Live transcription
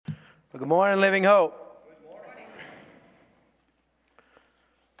Well, good morning, Living Hope. Good morning.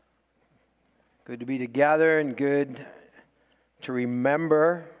 Good to be together and good to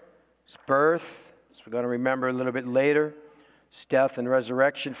remember his birth. So we're going to remember a little bit later his death and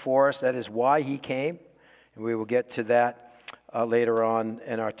resurrection for us. That is why he came. And we will get to that later on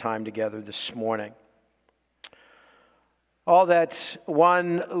in our time together this morning. All that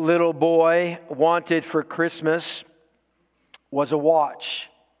one little boy wanted for Christmas was a watch.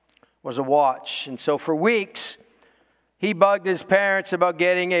 And so for weeks, he bugged his parents about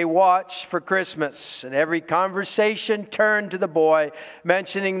getting a watch for Christmas. And every conversation turned to the boy,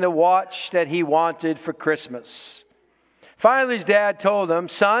 mentioning the watch that he wanted for Christmas. Finally, his dad told him,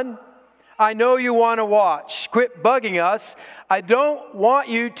 "Son, I know you want a watch. Quit bugging us. I don't want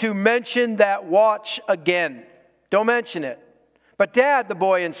you to mention that watch again. Don't mention it." "But Dad," the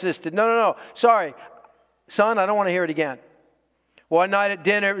boy insisted. No. Sorry, son, I don't want to hear it again. One night at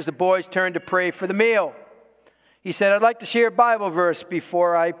dinner, it was the boy's turn to pray for the meal. He said, "I'd like to share a Bible verse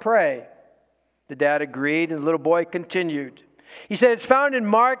before I pray." The dad agreed, and the little boy continued. He said, "It's found in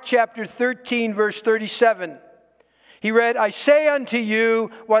Mark chapter 13, verse 37. He read, 'I say unto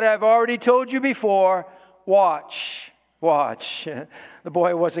you what I've already told you before, watch.'" The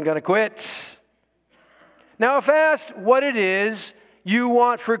boy wasn't going to quit. Now, if asked what it is you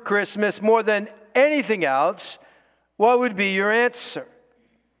want for Christmas more than anything else, what would be your answer?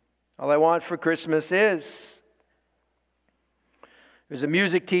 All I want for Christmas is. There was a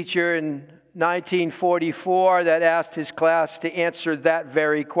music teacher in 1944 that asked his class to answer that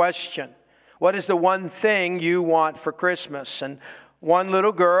very question. What is the one thing you want for Christmas? And one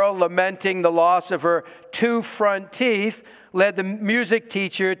little girl, lamenting the loss of her 2 front teeth, led the music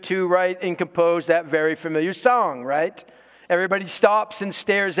teacher to write and compose that very familiar song, right? Everybody stops and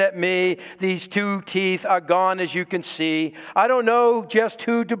stares at me. These 2 teeth are gone, as you can see. I don't know just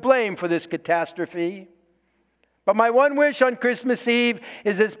who to blame for this catastrophe. But my one wish on Christmas Eve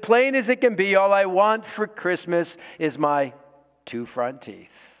is as plain as it can be. All I want for Christmas is my 2 front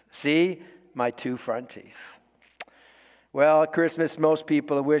teeth. See, my 2 front teeth. Well, at Christmas, most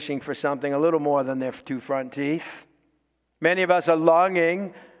people are wishing for something a little more than their 2 front teeth. Many of us are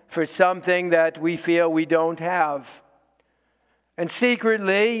longing for something that we feel we don't have. And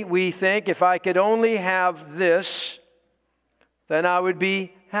secretly, we think, if I could only have this, then I would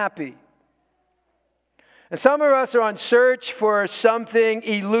be happy. And some of us are on search for something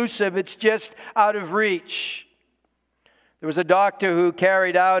elusive. It's just out of reach. There was a doctor who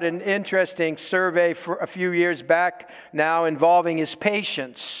carried out an interesting survey for a few years back now involving his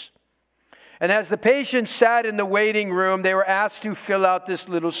patients. And as the patients sat in the waiting room, they were asked to fill out this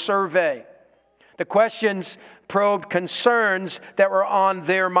little survey. The questions probed concerns that were on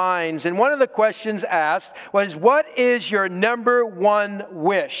their minds. And one of the questions asked was, what is your number one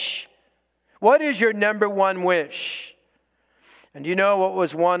wish? What is your number one wish? And you know what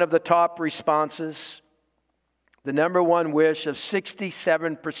was one of the top responses? The number one wish of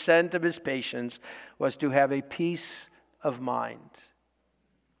 67% of his patients was to have a peace of mind.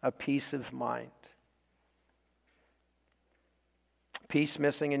 A peace of mind. Peace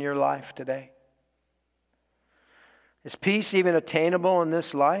missing in your life today? Is peace even attainable in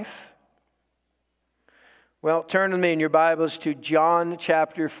this life? Well, turn with me in your Bibles to John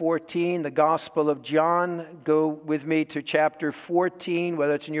chapter 14, the Gospel of John. Go with me to chapter 14,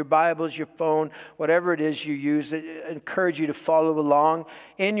 whether it's in your Bibles, your phone, whatever it is you use. I encourage you to follow along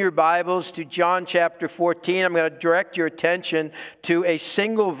in your Bibles to John chapter 14. I'm going to direct your attention to a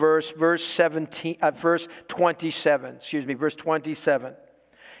single verse, verse 27. Verse 27.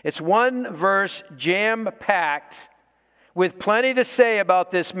 It's one verse jam-packed with plenty to say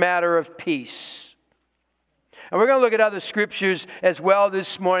about this matter of peace. And we're going to look at other scriptures as well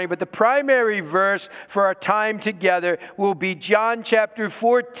this morning, but the primary verse for our time together will be John chapter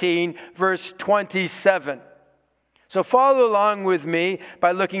 14, verse 27. So follow along with me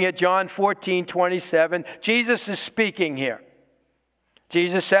by looking at John 14, 27. Jesus is speaking here.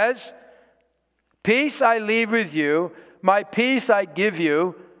 Jesus says, "Peace I leave with you, my peace I give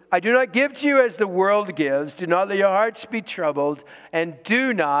you. I do not give to you as the world gives. Do not let your hearts be troubled, and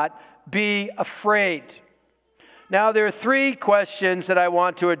do not be afraid." Now, there are 3 questions that I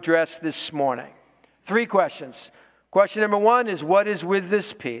want to address this morning. 3 questions. Question number 1 is, what is with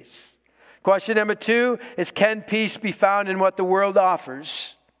this peace? Question number 2 is, can peace be found in what the world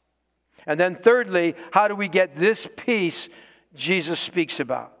offers? And then thirdly, how do we get this peace Jesus speaks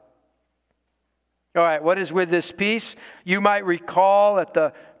about? All right, what is with this peace? You might recall at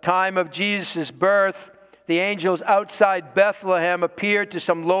the time of Jesus' birth, the angels outside Bethlehem appeared to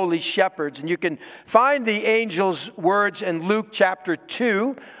some lowly shepherds. And you can find the angels' words in Luke chapter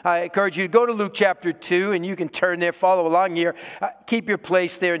 2. I encourage you to go to Luke chapter 2, and you can turn there, follow along here. Keep your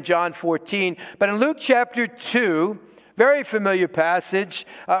place there in John 14. But in Luke chapter 2, very familiar passage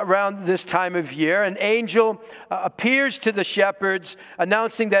around this time of year, an angel appears to the shepherds,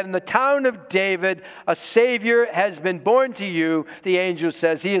 announcing that in the town of David, a Savior has been born to you. The angel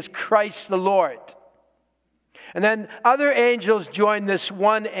says, he is Christ the Lord. And then other angels join this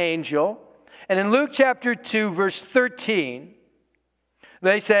one angel. And in Luke chapter 2, verse 13,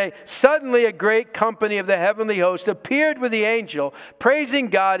 they say, suddenly a great company of the heavenly host appeared with the angel, praising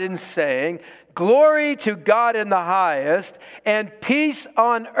God and saying, glory to God in the highest, and peace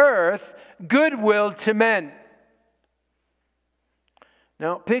on earth, goodwill to men.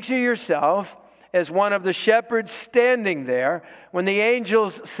 Now, picture yourself as one of the shepherds standing there when the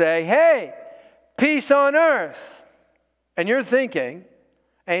angels say, hey, peace on earth. And you're thinking,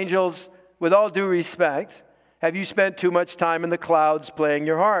 angels, with all due respect, have you spent too much time in the clouds playing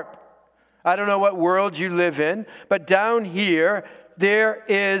your harp? I don't know what world you live in, but down here, there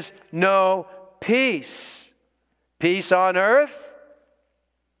is no peace. Peace on earth?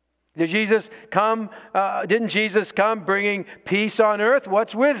 Didn't Jesus come bringing peace on earth?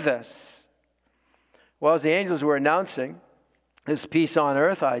 What's with this? Well, as the angels were announcing this peace on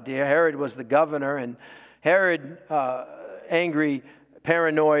earth idea, Herod was the governor, and Herod, angry,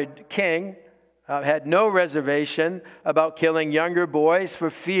 paranoid king, had no reservation about killing younger boys for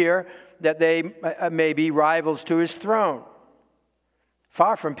fear that they may be rivals to his throne.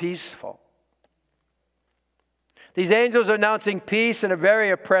 Far from peaceful. These angels are announcing peace in a very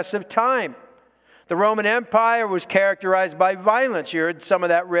oppressive time. The Roman Empire was characterized by violence. You heard some of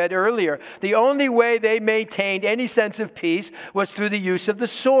that read earlier. The only way they maintained any sense of peace was through the use of the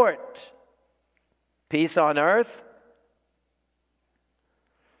sword. Peace on earth?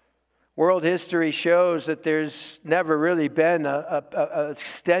 World history shows that there's never really been an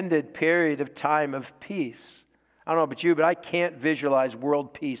extended period of time of peace. I don't know about you, but I can't visualize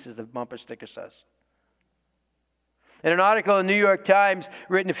world peace, as the bumper sticker says. In an article in the New York Times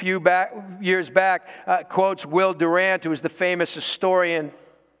written a few years back, quotes Will Durant, who was the famous historian.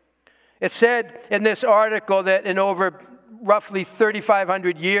 It said in this article that in over roughly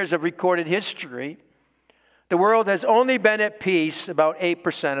 3,500 years of recorded history, the world has only been at peace about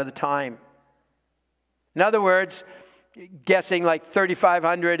 8% of the time. In other words, guessing like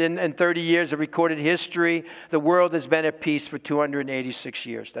 3,530 years of recorded history, the world has been at peace for 286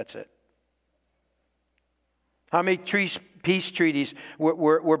 years. That's it. How many peace treaties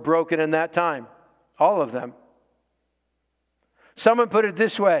were broken in that time? All of them. Someone put it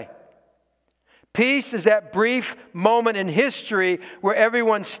this way. Peace is that brief moment in history where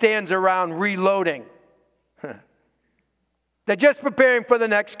everyone stands around reloading. They're just preparing for the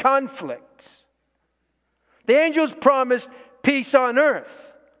next conflict. The angels promised peace on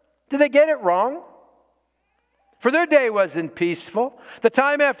earth. Did they get it wrong? For their day wasn't peaceful. The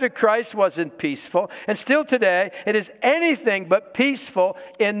time after Christ wasn't peaceful. And still today, it is anything but peaceful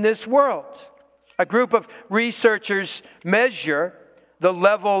in this world. A group of researchers measure the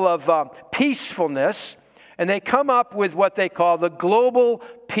level of peacefulness, and they come up with what they call the Global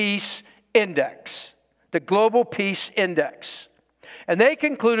Peace Index. The Global Peace Index. And they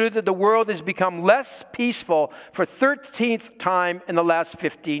concluded that the world has become less peaceful for 13th time in the last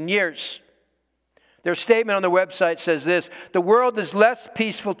 15 years. Their statement on their website says this: the world is less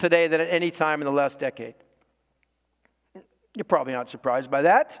peaceful today than at any time in the last decade. You're probably not surprised by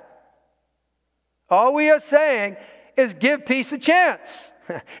that. All we are saying is give peace a chance.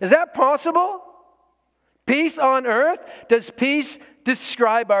 Is that possible? Peace on earth? Does peace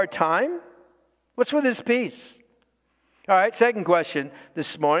describe our time? What's with this peace? All right, second question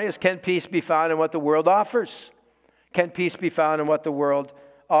this morning is, can peace be found in what the world offers? Can peace be found in what the world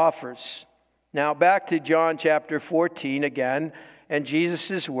offers? Now, back to John chapter 14 again, and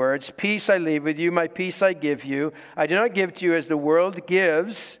Jesus' words, peace I leave with you, my peace I give you. I do not give to you as the world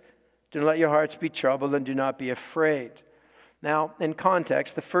gives. Do not let your hearts be troubled, and do not be afraid. Now, in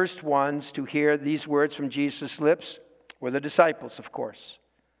context, the first ones to hear these words from Jesus' lips were the disciples, of course.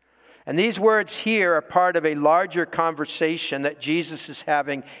 And these words here are part of a larger conversation that Jesus is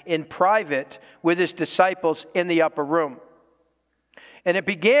having in private with his disciples in the upper room. And it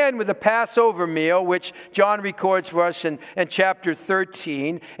began with the Passover meal, which John records for us in chapter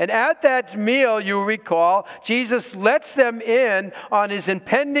 13. And at that meal, you'll recall, Jesus lets them in on his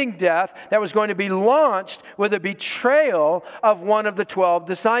impending death that was going to be launched with a betrayal of one of the 12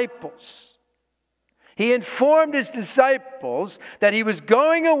 disciples. he informed his disciples that he was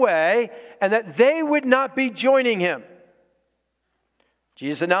going away and that they would not be joining him.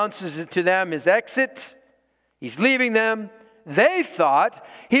 Jesus announces it to them, his exit. He's leaving them. They thought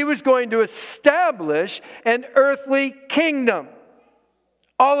he was going to establish an earthly kingdom.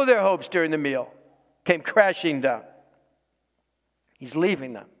 All of their hopes during the meal came crashing down. He's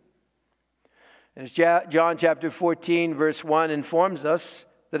leaving them. As John chapter 14, verse 1 informs us,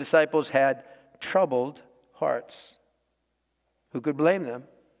 the disciples had troubled hearts. Who could blame them?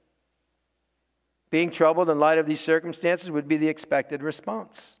 Being troubled in light of these circumstances would be the expected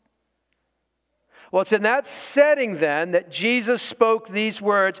response. Well, it's in that setting then that Jesus spoke these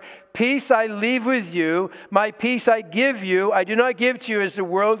words, "Peace I leave with you, my peace I give you. I do not give to you as the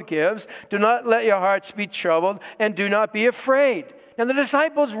world gives. Do not let your hearts be troubled, and do not be afraid." And the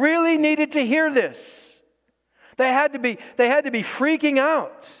disciples really needed to hear this. They had to be freaking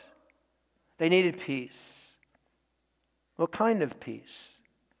out. They needed peace. What kind of peace?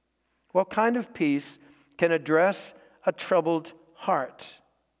 What kind of peace can address a troubled heart?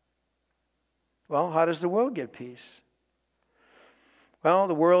 Well, how does the world give peace? Well,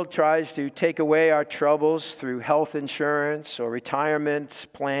 the world tries to take away our troubles through health insurance or retirement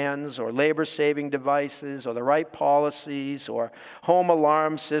plans or labor-saving devices or the right policies or home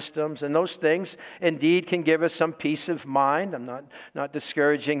alarm systems. And those things indeed can give us some peace of mind. I'm not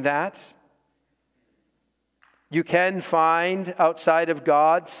discouraging that. You can find outside of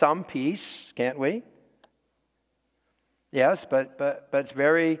God some peace, can't we? Yes, but it's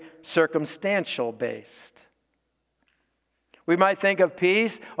very circumstantial based. We might think of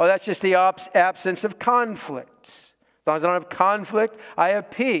peace, oh, that's just the absence of conflict. As long as I don't have conflict, I have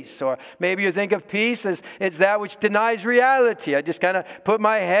peace. Or maybe you think of peace as it's that which denies reality. I just kind of put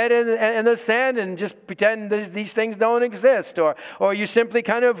my head in the sand and just pretend these things don't exist. Or you simply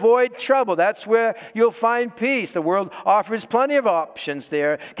kind of avoid trouble. That's where you'll find peace. The world offers plenty of options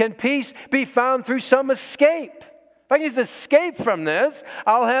there. Can peace be found through some escape? If I can just escape from this,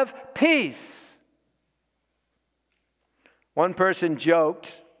 I'll have peace. One person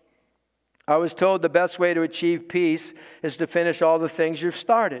joked, "I was told the best way to achieve peace is to finish all the things you've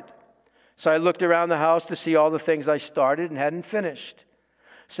started. So I looked around the house to see all the things I started and hadn't finished.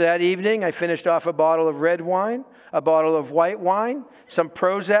 So that evening, I finished off a bottle of red wine, a bottle of white wine, some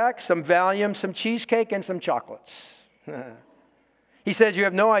Prozac, some Valium, some cheesecake, and some chocolates." He says, "You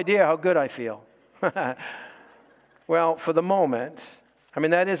have no idea how good I feel." Well, for the moment, I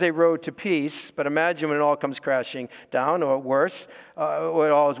mean, that is a road to peace, but imagine when it all comes crashing down, or worse, when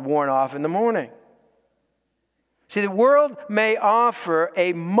it all is worn off in the morning. See, the world may offer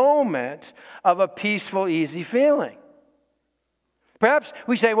a moment of a peaceful, easy feeling. Perhaps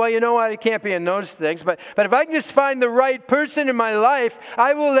we say, well, you know what, it can't be in those things, but if I can just find the right person in my life,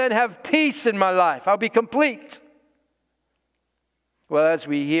 I will then have peace in my life. I'll be complete. Well, as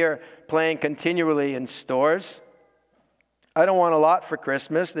we hear playing continually in stores, I don't want a lot for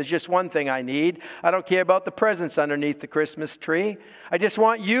Christmas. There's just one thing I need. I don't care about the presents underneath the Christmas tree. I just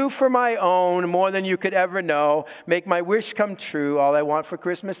want you for my own, more than you could ever know. Make my wish come true. All I want for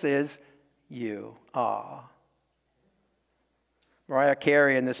Christmas is you. Ah. Mariah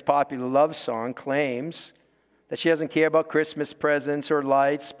Carey, in this popular love song, claims that she doesn't care about Christmas presents or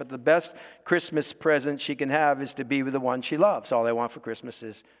lights, but the best Christmas present she can have is to be with the one she loves. All I want for Christmas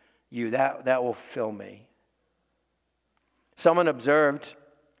is you. That will fill me. Someone observed,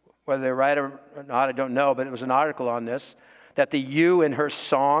 whether they're right or not, I don't know, but it was an article on this, that the you in her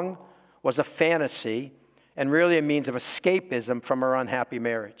song was a fantasy and really a means of escapism from her unhappy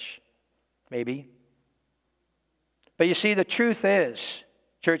marriage. Maybe. But you see, the truth is,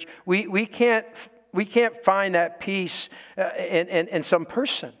 church, we can't find that peace in some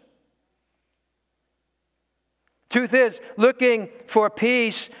person. Truth is, looking for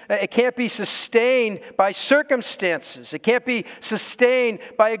peace, it can't be sustained by circumstances. It can't be sustained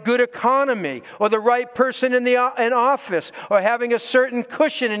by a good economy or the right person in office or having a certain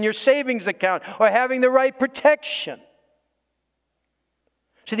cushion in your savings account or having the right protection.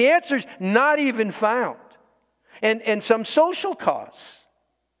 So the answer is not even found in some social cause.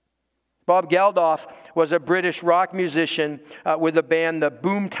 Bob Geldof was a British rock musician with the band the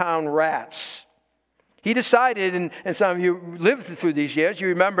Boomtown Rats. He decided, and some of you lived through these years, you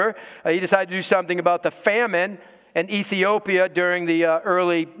remember, he decided to do something about the famine in Ethiopia during the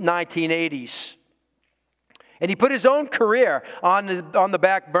early 1980s. And he put his own career on the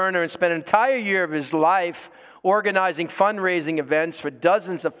back burner and spent an entire year of his life organizing fundraising events for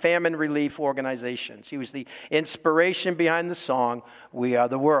dozens of famine relief organizations. He was the inspiration behind the song, "We Are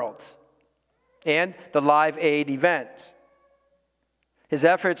the World," and the Live Aid event. His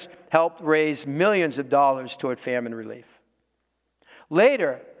efforts helped raise millions of dollars toward famine relief.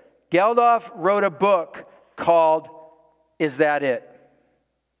 Later, Geldof wrote a book called Is That It?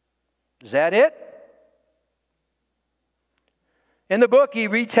 Is that it? In the book, he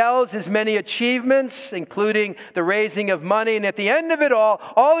retells his many achievements, including the raising of money, and at the end of it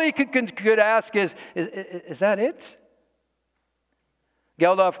all he could ask is that it?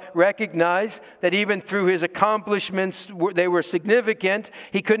 Geldof recognized that even through his accomplishments, they were significant,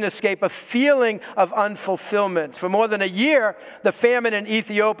 he couldn't escape a feeling of unfulfillment. For more than a year, the famine in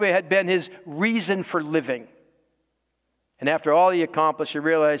Ethiopia had been his reason for living. And after all he accomplished, he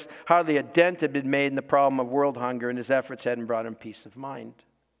realized hardly a dent had been made in the problem of world hunger, and his efforts hadn't brought him peace of mind.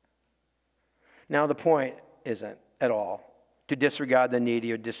 Now, the point isn't at all to disregard the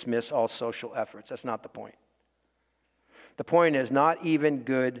needy or dismiss all social efforts. That's not the point. The point is, not even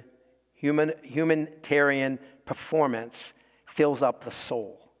good humanitarian performance fills up the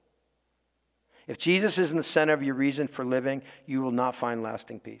soul. If Jesus is in the center of your reason for living, you will not find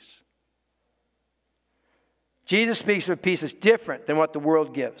lasting peace. Jesus speaks of peace as different than what the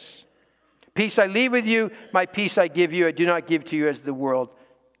world gives. Peace I leave with you, my peace I give you. I do not give to you as the world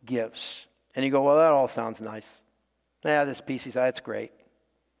gives. And you go, well, that all sounds nice. Yeah, this peace, that's great.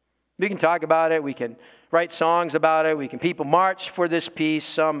 We can talk about it. We can write songs about it. People march for this peace.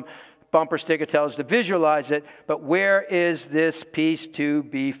 Some bumper sticker tells us to visualize it. But where is this peace to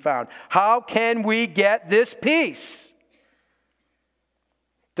be found? How can we get this peace?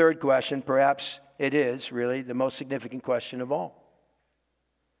 Third question, perhaps it is really the most significant question of all.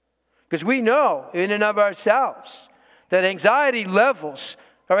 Because we know in and of ourselves that anxiety levels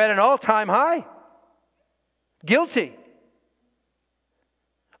are at an all-time high. Guilty.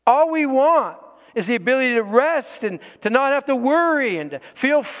 All we want is the ability to rest and to not have to worry and to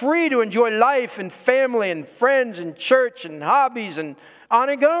feel free to enjoy life and family and friends and church and hobbies, and on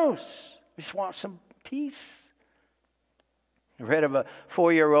it goes. We just want some peace. I read of a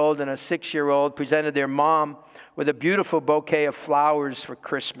 4-year-old and a 6-year-old presented their mom with a beautiful bouquet of flowers for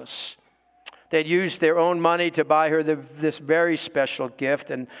Christmas. They'd used their own money to buy her this very special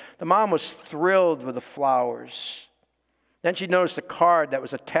gift, and the mom was thrilled with the flowers. Then she noticed a card that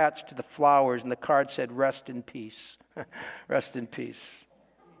was attached to the flowers, and the card said, "Rest in peace." Rest in peace.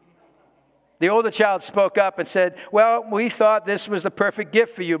 The older child spoke up and said, "Well, we thought this was the perfect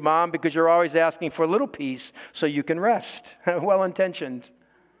gift for you, Mom, because you're always asking for a little peace so you can rest." Well-intentioned.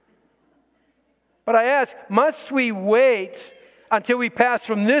 But I ask, must we wait until we pass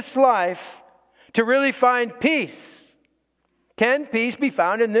from this life to really find peace? Can peace be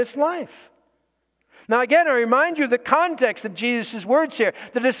found in this life? Now again, I remind you of the context of Jesus' words here.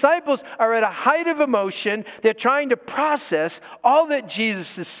 The disciples are at a height of emotion. They're trying to process all that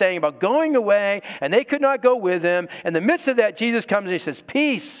Jesus is saying about going away, and they could not go with him. In the midst of that, Jesus comes and he says,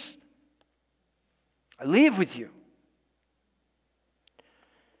 "Peace I leave with you."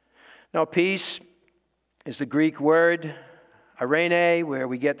 Now, peace is the Greek word eirene, where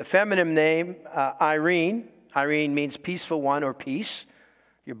we get the feminine name Irene. Irene means peaceful one or peace.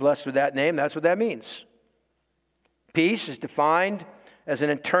 You're blessed with that name. That's what that means. Peace is defined as an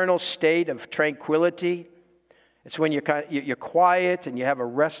internal state of tranquility. It's when you're quiet and you have a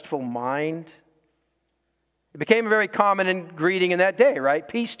restful mind. It became a very common greeting in that day, right?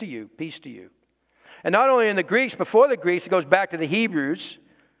 Peace to you, peace to you. And not only in the Greeks, before the Greeks, it goes back to the Hebrews,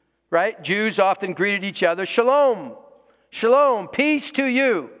 right? Jews often greeted each other, "Shalom, shalom, peace to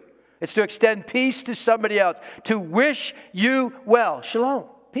you." It's to extend peace to somebody else, to wish you well. Shalom,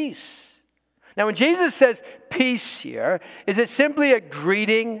 peace. Now, when Jesus says peace here, is it simply a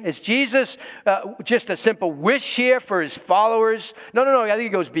greeting? Is Jesus just a simple wish here for his followers? No. I think it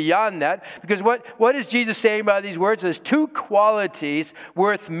goes beyond that. Because what is Jesus saying by these words? There's two qualities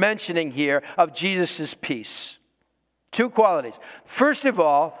worth mentioning here of Jesus' peace. Two qualities. First of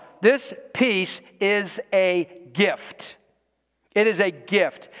all, this peace is a gift. It is a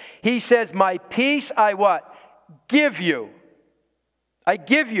gift. He says, "My peace I" what? "Give you." I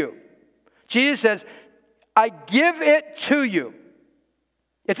give you. Jesus says, "I give it to you."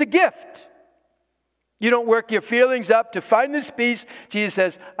 It's a gift. You don't work your feelings up to find this peace. Jesus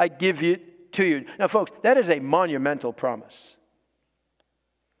says, "I give it to you." Now, folks, that is a monumental promise.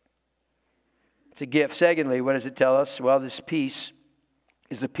 It's a gift. Secondly, what does it tell us? Well, this peace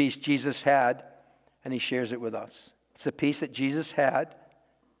is the peace Jesus had, and he shares it with us. It's the peace that Jesus had,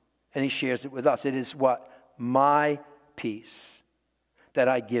 and he shares it with us. It is what? My peace that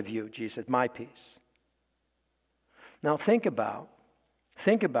I give you, Jesus said, my peace. Now think about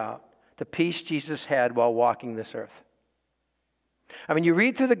the peace Jesus had while walking this earth. I mean, you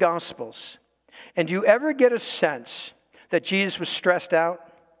read through the Gospels, and do you ever get a sense that Jesus was stressed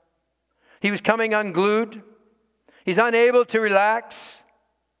out. He was coming unglued. He's unable to relax.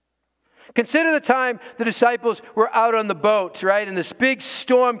 Consider the time the disciples were out on the boat, right? And this big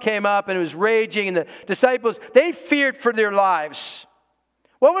storm came up and it was raging. And the disciples, they feared for their lives.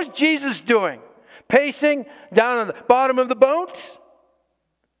 What was Jesus doing? Pacing down on the bottom of the boat?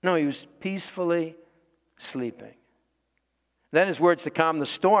 No, he was peacefully sleeping. Then his words to calm the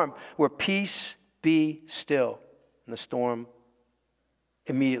storm were, "Peace, be still." And the storm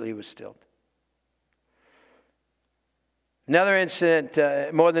immediately was stilled. Another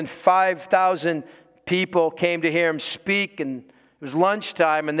incident, more than 5,000 people came to hear him speak, and it was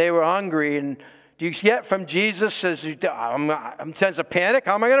lunchtime, and they were hungry. And do you get from Jesus, I'm a sense of panic?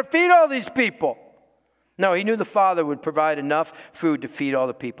 How am I going to feed all these people? No, he knew the Father would provide enough food to feed all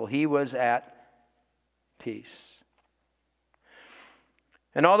the people. He was at peace.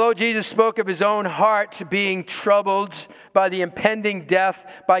 And although Jesus spoke of his own heart being troubled by the impending death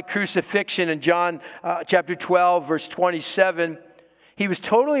by crucifixion in John chapter 12, verse 27, he was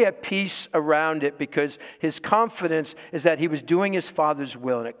totally at peace around it because his confidence is that he was doing his Father's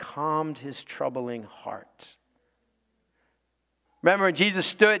will, and it calmed his troubling heart. Remember when Jesus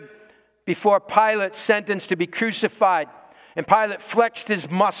stood before Pilate, sentenced to be crucified, and Pilate flexed his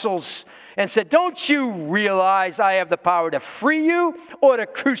muscles and said, "Don't you realize I have the power to free you or to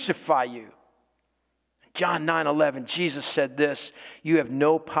crucify you?" John 9:11, Jesus said this, "You have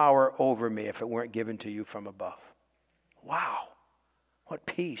no power over me if it weren't given to you from above." Wow, what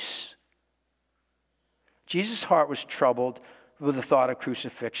peace. Jesus' heart was troubled with the thought of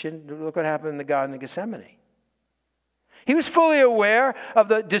crucifixion. Look what happened in the Garden of Gethsemane. He was fully aware of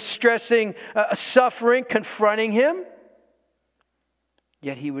the distressing suffering confronting him,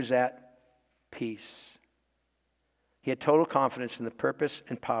 yet he was at peace. He had total confidence in the purpose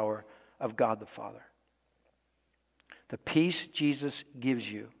and power of God the Father. The peace Jesus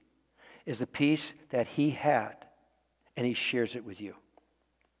gives you is the peace that he had, and he shares it with you.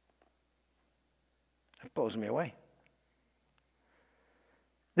 That blows me away.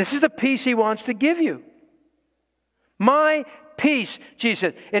 This is the peace he wants to give you. My peace,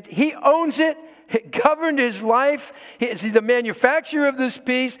 Jesus said. He owns it. It governed his life. He's the manufacturer of this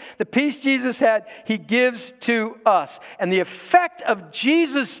peace. The peace Jesus had, he gives to us. And the effect of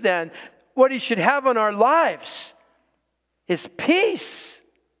Jesus then, what he should have on our lives, is peace.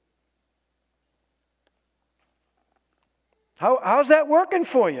 How's that working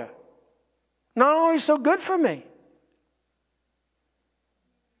for you? Not always so good for me.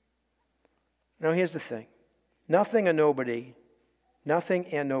 Now here's the thing. Nothing and nobody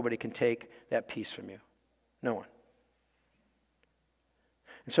can take that peace from you. No one.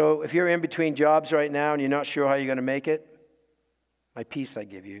 And so if you're in between jobs right now and you're not sure how you're going to make it, my peace I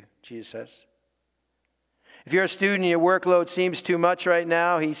give you, Jesus says. If you're a student and your workload seems too much right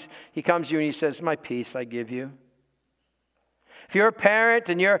now, he comes to you and he says, my peace I give you. If you're a parent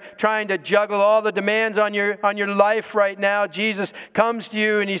and you're trying to juggle all the demands on your life right now, Jesus comes to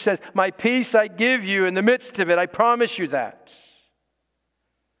you and he says, my peace I give you in the midst of it. I promise you that.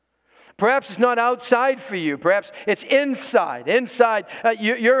 Perhaps it's not outside for you. Perhaps it's inside. Inside,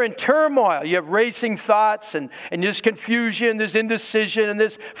 you're in turmoil. You have racing thoughts and there's confusion, there's indecision, and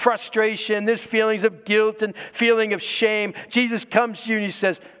there's frustration, there's feelings of guilt and feeling of shame. Jesus comes to you and he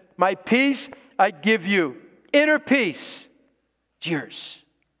says, my peace I give you. Inner peace. It's yours.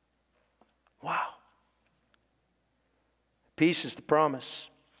 Wow. Peace is the promise.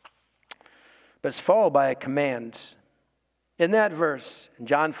 But it's followed by a command. In that verse, in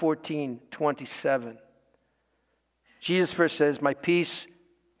John 14:27, Jesus first says, my peace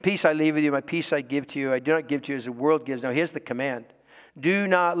I leave with you, my peace I give to you. I do not give to you as the world gives. Now here's the command. Do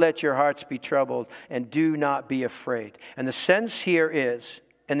not let your hearts be troubled and do not be afraid. And the sense here is,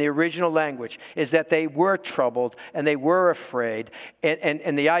 in the original language, is that they were troubled and they were afraid.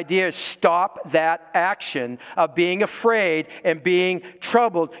 And the idea is stop that action of being afraid and being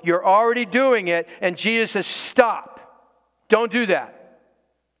troubled. You're already doing it, and Jesus says, stop. Don't do that.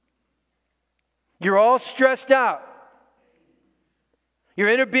 You're all stressed out. Your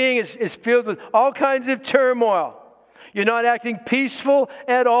inner being is filled with all kinds of turmoil. You're not acting peaceful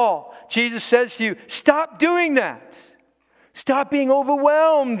at all. Jesus says to you, stop doing that. Stop being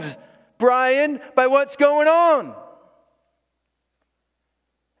overwhelmed, Brian, by what's going on.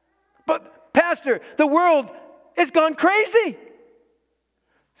 But, Pastor, the world has gone crazy.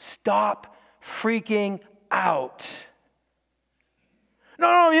 Stop freaking out.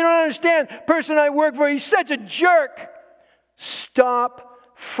 No, you don't understand. The person I work for, he's such a jerk.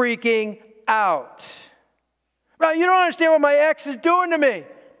 Stop freaking out. You don't understand what my ex is doing to me.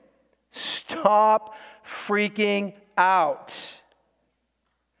 Stop freaking out.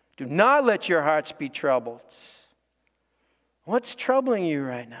 Do not let your hearts be troubled. What's troubling you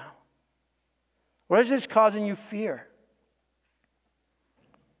right now? What is this causing you fear?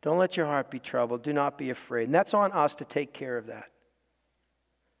 Don't let your heart be troubled. Do not be afraid. And that's on us to take care of that.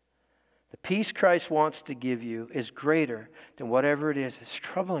 The peace Christ wants to give you is greater than whatever it is that's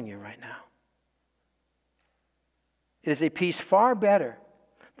troubling you right now. It is a peace far better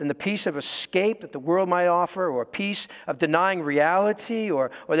than the peace of escape that the world might offer, or a peace of denying reality,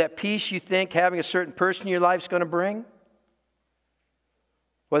 or that peace you think having a certain person in your life is going to bring.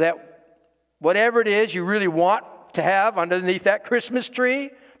 Or that whatever it is you really want to have underneath that Christmas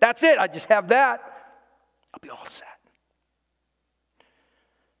tree, that's it. I just have that. I'll be all set.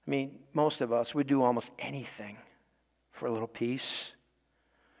 I mean, most of us would do almost anything for a little peace.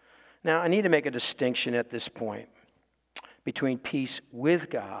 Now, I need to make a distinction at this point between peace with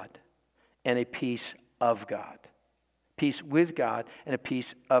God and a peace of God. Peace with God and a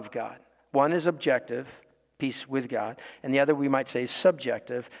peace of God. One is objective, peace with God, and the other we might say is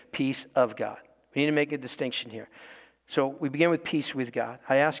subjective, peace of God. We need to make a distinction here. So we begin with peace with God.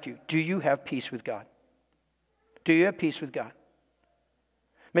 I ask you, do you have peace with God? Do you have peace with God?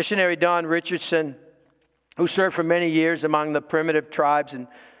 Missionary Don Richardson, who served for many years among the primitive tribes in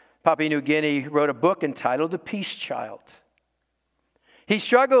Papua New Guinea, wrote a book entitled The Peace Child. He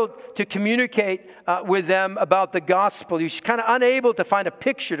struggled to communicate with them about the gospel. He was kind of unable to find a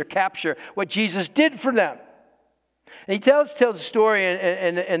picture to capture what Jesus did for them. And he tells a story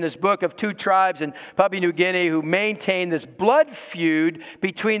in this book of two tribes in Papua New Guinea who maintained this blood feud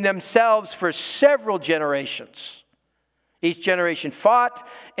between themselves for several generations. Each generation fought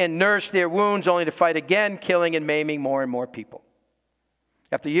and nursed their wounds only to fight again, killing and maiming more and more people.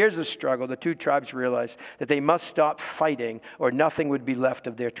 After years of struggle, the two tribes realized that they must stop fighting or nothing would be left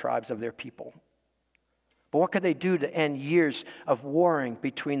of their tribes, of their people. But what could they do to end years of warring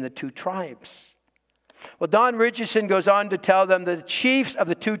between the two tribes? Well, Don Richardson goes on to tell them that the chiefs of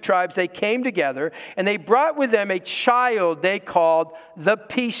the two tribes, they came together and they brought with them a child they called the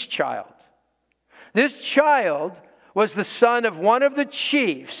Peace Child. This child was the son of one of the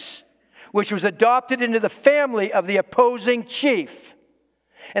chiefs, which was adopted into the family of the opposing chief.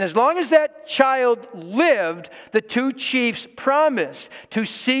 And as long as that child lived, the two chiefs promised to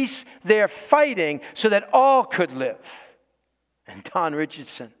cease their fighting so that all could live. And Don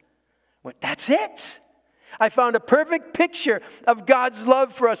Richardson went, that's it. I found a perfect picture of God's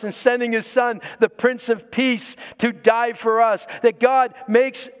love for us in sending His Son, the Prince of Peace, to die for us. That God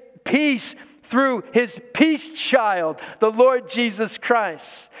makes peace through His peace child, the Lord Jesus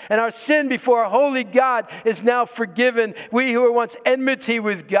Christ. And our sin before a holy God is now forgiven. We who were once enmity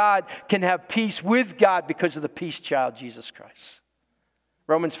with God can have peace with God because of the peace child, Jesus Christ.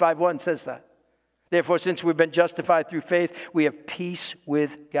 Romans 5:1 says that. Therefore, since we've been justified through faith, we have peace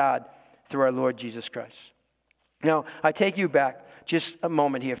with God through our Lord Jesus Christ. Now, I take you back just a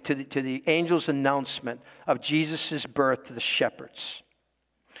moment here to the angel's announcement of Jesus' birth to the shepherds.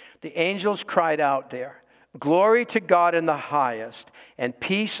 The angels cried out there, "Glory to God in the highest, and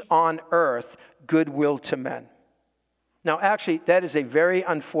peace on earth, goodwill to men." Now, actually, that is a very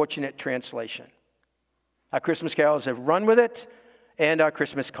unfortunate translation. Our Christmas carols have run with it, and our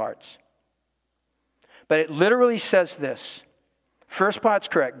Christmas cards. But it literally says this. First part's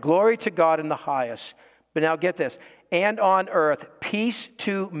correct. Glory to God in the highest. But now get this. And on earth, peace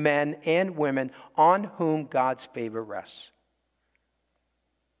to men and women on whom God's favor rests.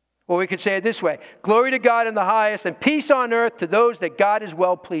 Or we could say it this way. Glory to God in the highest, and peace on earth to those that God is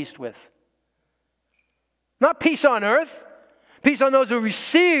well pleased with. Not peace on earth. Peace on those who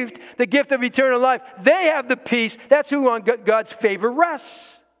received the gift of eternal life. They have the peace. That's who on God's favor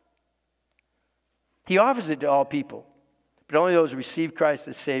rests. He offers it to all people. But only those who receive Christ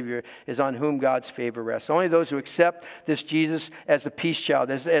as Savior is on whom God's favor rests. Only those who accept this Jesus as the peace child,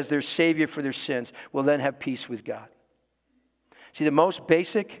 as their Savior for their sins, will then have peace with God. See, the most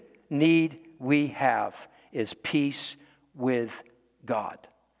basic need we have is peace with God.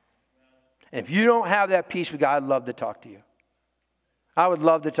 And if you don't have that peace with God, I'd love to talk to you. I would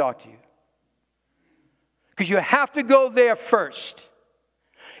love to talk to you. Because you have to go there first.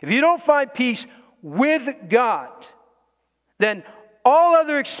 If you don't find peace with God, then all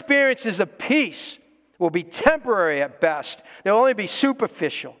other experiences of peace will be temporary at best. They'll only be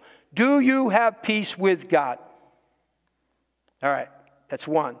superficial. Do you have peace with God? All right, that's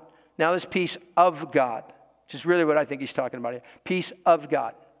one. Now there's peace of God, which is really what I think he's talking about here. Peace of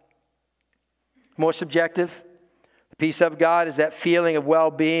God. More subjective. The peace of God is that feeling of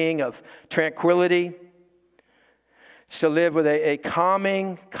well-being, of tranquility. It's to live with a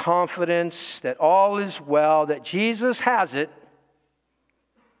calming confidence that all is well, that Jesus has it,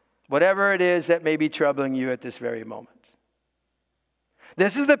 whatever it is that may be troubling you at this very moment.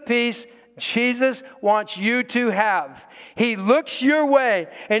 This is the peace Jesus wants you to have. He looks your way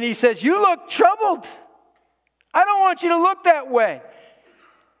and he says, you look troubled. I don't want you to look that way.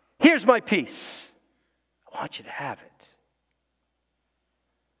 Here's my peace. I want you to have it.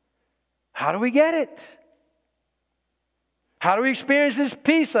 How do we get it? How do we experience this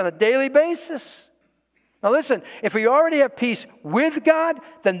peace on a daily basis? Now listen, if we already have peace with God,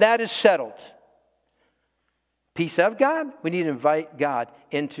 then that is settled. Peace of God, we need to invite God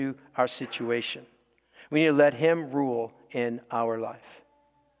into our situation. We need to let him rule in our life.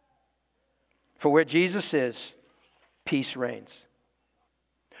 For where Jesus is, peace reigns.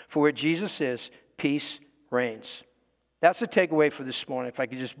 For where Jesus is, peace reigns. That's the takeaway for this morning, if I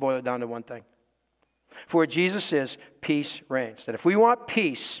could just boil it down to one thing. For where Jesus is, peace reigns. That if we want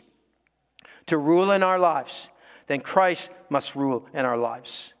peace to rule in our lives, then Christ must rule in our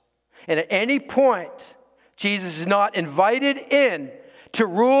lives. And at any point, Jesus is not invited in to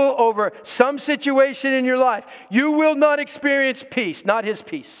rule over some situation in your life. You will not experience peace, not his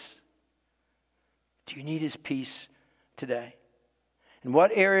peace. Do you need his peace today? In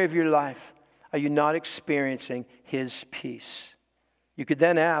what area of your life are you not experiencing his peace? You could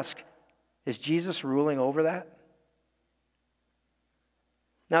then ask, is Jesus ruling over that?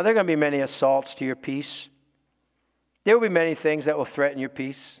 Now, there are going to be many assaults to your peace. There will be many things that will threaten your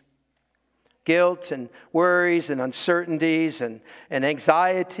peace. Guilt and worries and uncertainties and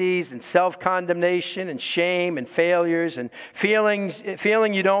anxieties and self-condemnation and shame and failures and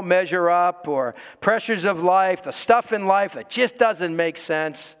feeling you don't measure up, or pressures of life, the stuff in life that just doesn't make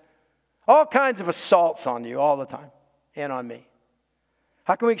sense. All kinds of assaults on you all the time and on me.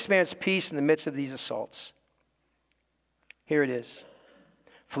 How can we experience peace in the midst of these assaults? Here it is.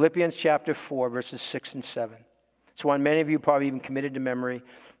 Philippians chapter 4, verses 6 and 7. It's one many of you probably even committed to memory.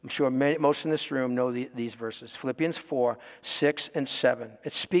 I'm sure most in this room know these verses. Philippians 4, 6 and 7.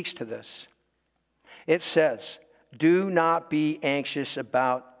 It speaks to this. It says, do not be anxious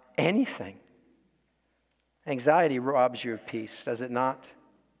about anything. Anxiety robs you of peace, does it not?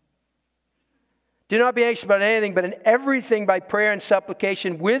 Do not be anxious about anything, but in everything by prayer and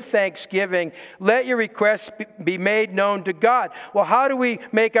supplication with thanksgiving, let your requests be made known to God. Well, how do we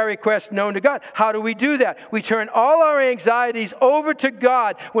make our requests known to God? How do we do that? We turn all our anxieties over to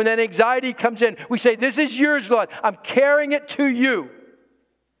God. When that anxiety comes in, we say, this is yours, Lord. I'm carrying it to you.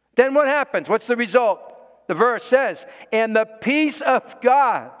 Then what happens? What's the result? The verse says, and the peace of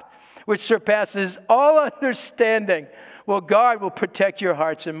God, which surpasses all understanding, will protect your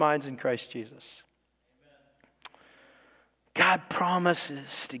hearts and minds in Christ Jesus. God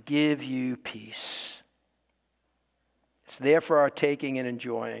promises to give you peace. It's there for our taking and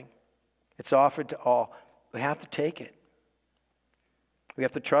enjoying. It's offered to all. We have to take it. We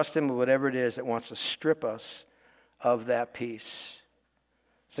have to trust him with whatever it is that wants to strip us of that peace.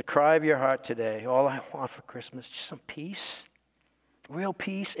 It's the cry of your heart today. All I want for Christmas, just some peace. Real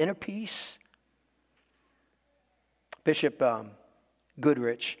peace, inner peace. Bishop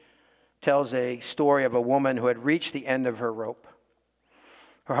Goodrich tells a story of a woman who had reached the end of her rope.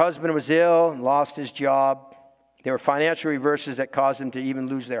 Her husband was ill and lost his job. There were financial reverses that caused them to even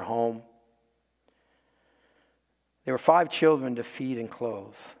lose their home. There were 5 children to feed and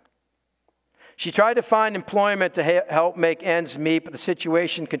clothe. She tried to find employment to help make ends meet, but the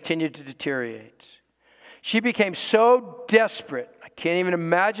situation continued to deteriorate. She became so desperate. I can't even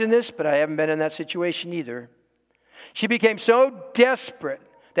imagine this, but I haven't been in that situation either. She became so desperate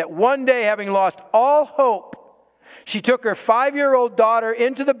that one day, having lost all hope, she took her 5-year-old daughter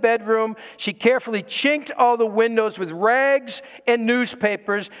into the bedroom. She carefully chinked all the windows with rags and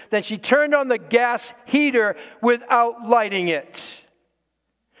newspapers. Then she turned on the gas heater without lighting it.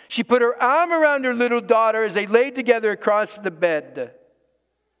 She put her arm around her little daughter as they laid together across the bed.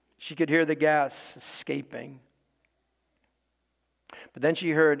 She could hear the gas escaping. But then she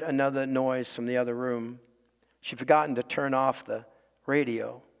heard another noise from the other room. She'd forgotten to turn off the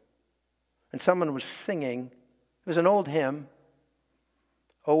radio. And someone was singing. It was an old hymn.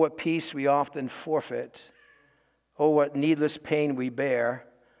 Oh, what peace we often forfeit. Oh, what needless pain we bear.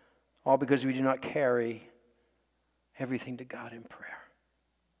 All because we do not carry everything to God in prayer.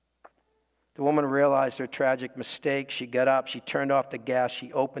 The woman realized her tragic mistake. She got up. She turned off the gas.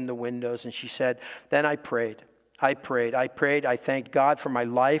 She opened the windows and she said, then I prayed. I prayed. I thanked God for my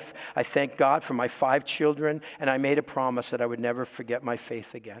life. I thanked God for my 5 children. And I made a promise that I would never forget my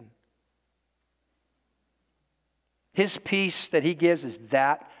faith again. His peace that he gives is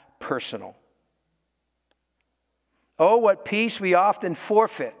that personal. Oh, what peace we often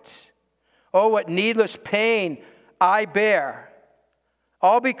forfeit. Oh, what needless pain I bear.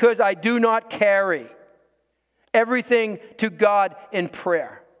 All because I do not carry everything to God in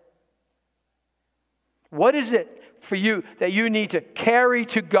prayer. What is it for you that you need to carry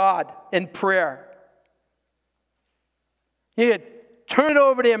to God in prayer? You need to turn it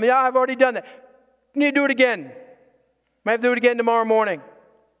over to Him. Yeah, I've already done that. You need to do it again. Might have to do it again tomorrow morning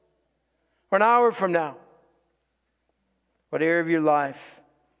or an hour from now. What area of your life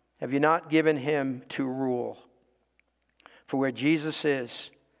have you not given Him to rule? For where Jesus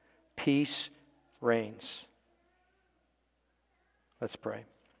is, peace reigns. Let's pray.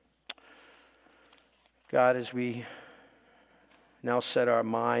 God, as we now set our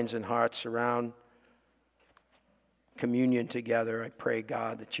minds and hearts around communion together, I pray,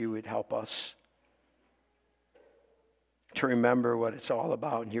 God, that you would help us to remember what it's all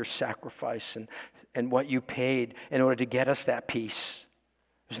about and your sacrifice and what you paid in order to get us that peace.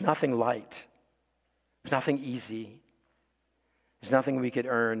 There's nothing light. There's nothing easy. There's nothing we could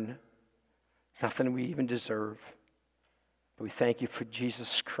earn. Nothing we even deserve. But we thank you for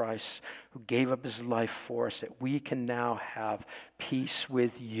Jesus Christ who gave up his life for us, that we can now have peace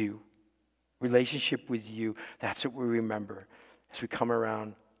with you, relationship with you. That's what we remember as we come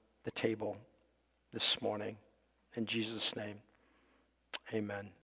around the table this morning. In Jesus' name, amen.